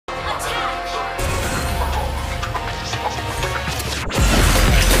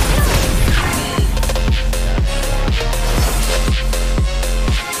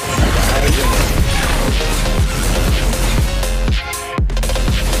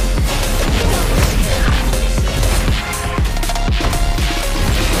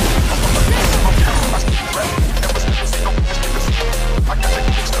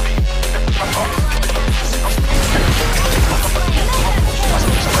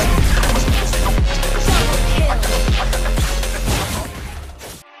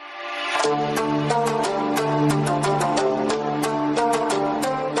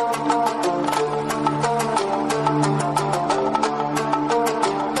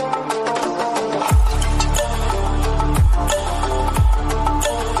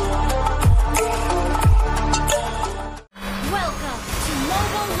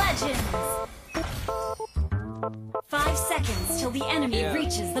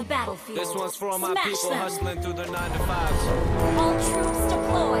the battlefield. This one's for all my Smash people them. hustling through their 9 to 5s. All troops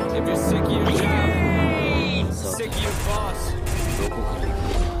deployed. If you're sick of your job, sick of your boss,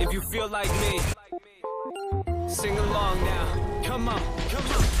 if you feel like me, sing along now. Come on,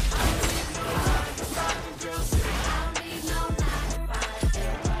 come on.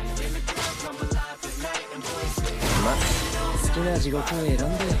 ま、好きな地獄を選んでよ。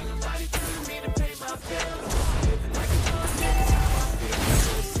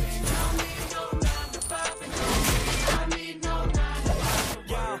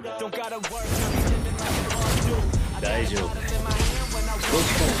大丈夫。僕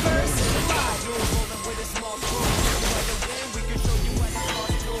から離れて。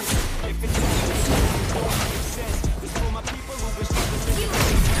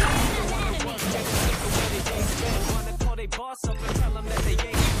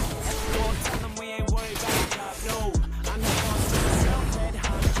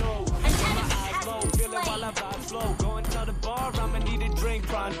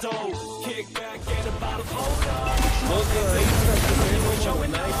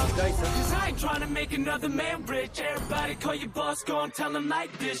Cause I ain't trying to make another man rich. Everybody call your boss, go and tell him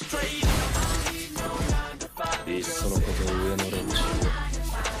like this straight. いっそのこと上の連中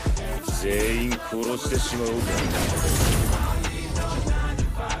全員殺してしまおうか。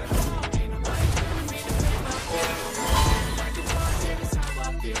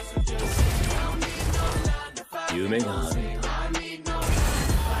夢がある。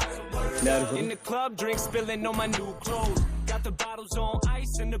なるほど。 In the club, drink spilling on my new clothes. Got the bottles on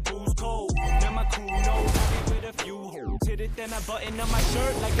ice and the booze cold. Now my crew knows I be with a few hoes. Hit it, then I button up my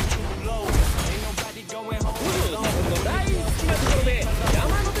shirt like a true low. Ain't nobody going home alone.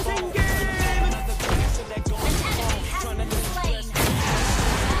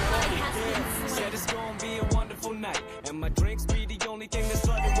 Said it's gonna be a wonderful night, and my drinks be the only thing that's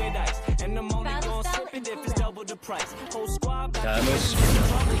flooded with ice. And I'm only gonna sip it if it's double the price. Whole squad back in the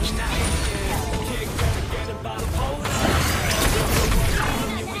kick better get a bottle hold up.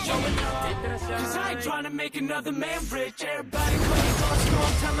 Cause I ain't trying to make another man rich. Everybody call your boss, go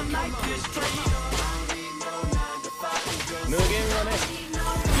and tell him like this straight. 無限はね、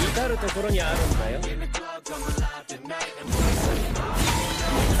至るところにあるんだよ。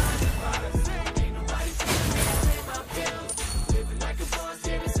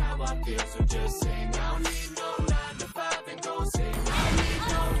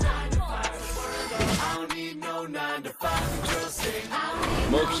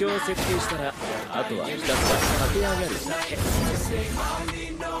目標を設定したら、あとはひたすら駆け上がるだけ。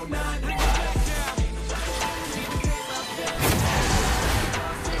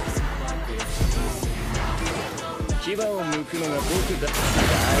牙を剥くのが僕だ。大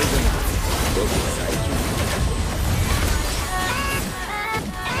丈夫。僕は最強。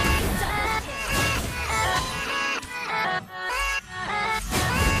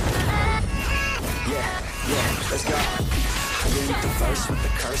Let's go. The verse with the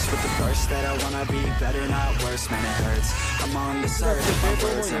curse, with the burst that I wanna be better, not worse, man it hurts. I'm on the search of my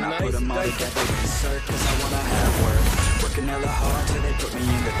words and I put them all together in search, cause I wanna have work. Working hella hard till they put me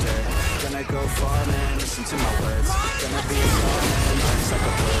in the dirt. Gonna go far, man, listen to my words. Gonna be a star, man, life's like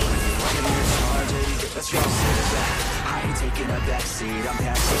a bird. Working this hard till you get the strong shit. I ain't taking a backseat, I'm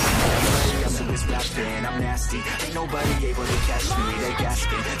passing. Everybody else who is rapping, I'm nasty. Ain't nobody able to catch me, they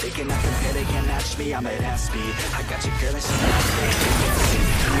gasping. They cannot compare, they can't match me, I'm at half speed. I got your girl and she laughing.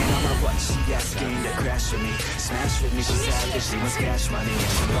 I don't know what she asking to crash with me. Smash with me, she's savage, she wants cash money.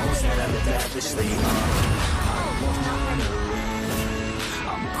 And she knows that I live lavishly. I wanna win,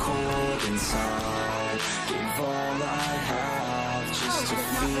 I'm cold inside. Give all I have just to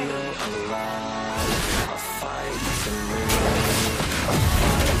feel alive. I'll fight to live, I'll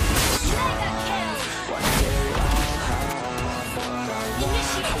fight to strive. One day I'll have what I want.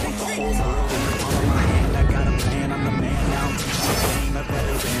 I want the whole world in the palm of my hand. I got a plan, I'm the man now. I'm teaching the game a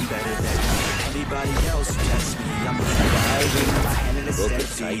better than anybody else who tests me. I'm riding, my hand in a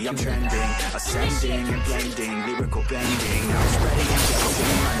steady. I'm trending, ascending and blending, lyrical bending. Now I'm spreading and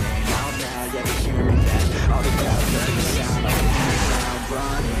getting my name out now. Yeah, they hear me then. All the crowd hear the sound. I'm in the ground,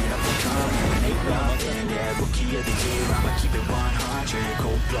 running, up and coming, ain't nothing. Yeah, rookie of the year, I'ma keep it 100.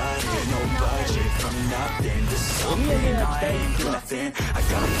 Cold-blooded, no budget, from nothing to something. I ain't bluffing, I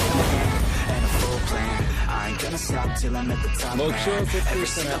got a plan and a full plan. I ain't gonna stop till I'm at the top, man. Every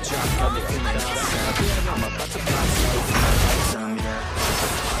single drop, got me feeling awesome. I'm about to pop some, yeah.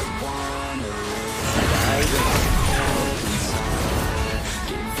 I wanna live, hold inside.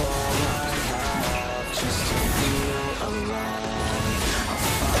 Give all I have just to feel alive. I'll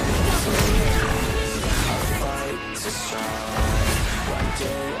fight to live, I'll fight to strive. One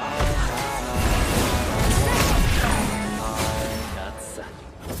day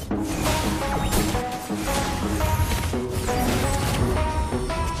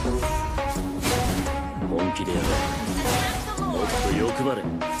欲張れ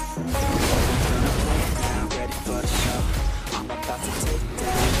Ready for the show. I'm about to take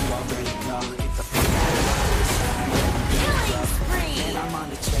down. You already know. Get the fuck out of Killing spree. here. I'm on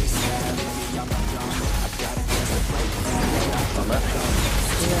the chase now. Leave me on my own. I've got a chance to break down. I'm up now.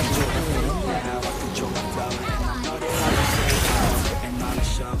 I control my flow. And I know that I'm a great host. And on the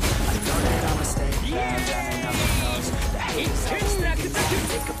show, I know that I'm a stay down. Drowning out my nose. The haters always thinking that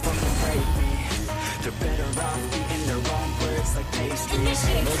they could fucking break me. They're better off eating their own words like pastries.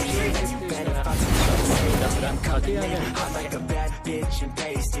 And you better find some place. I'm coming in hot like a bad bitch and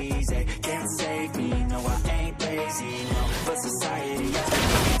pasties. They can't save me, no I ain't lazy, no. But society has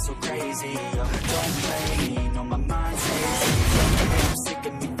me so crazy, yo. Don't play me, no my mind's hazy. I'm sick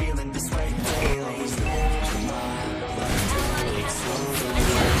of me feeling this way daily.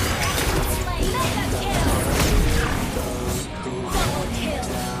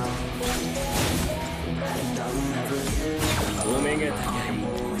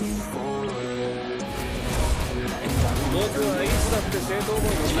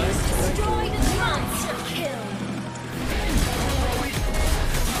 Destroyed a monster kill.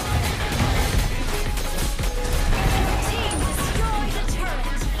 Team destroyed a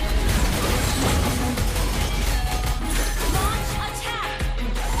turret. Launch attack.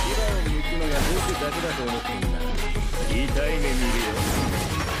 牙を抜くのが僕だけだと思ってんだ痛い目見るよ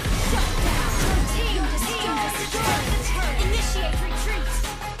Shut down. Team destroyed a turret. Initiate retreat.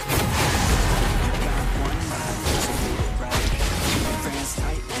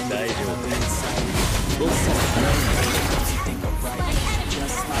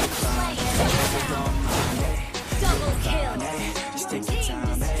 Double kill. Just take your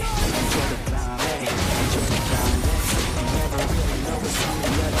time, hey. Enjoy the climb, hey. Enjoy the climb, hey. You never really know what's on the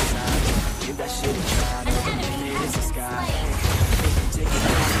other side. Give that shit a try, no limit is the sky, hey. They can take it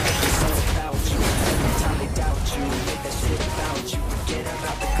down, it's all about you. Every time they doubt you, make that shit about you. Forget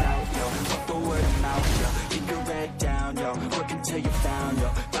about the clout, yo. Fuck the word of mouth, yo. Keep your head down, yo. Work until you're found, yo.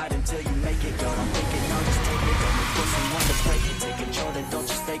 Fight until you make it, yo. Don't think it, no, just take it, yo. Put someone to break it, take control, then don't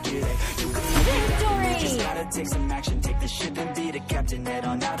just fake it, hey. You can make it happen, you just gotta take some action. Take the ship and be the captain, head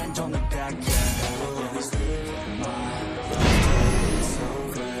on out and don't look back, yeah.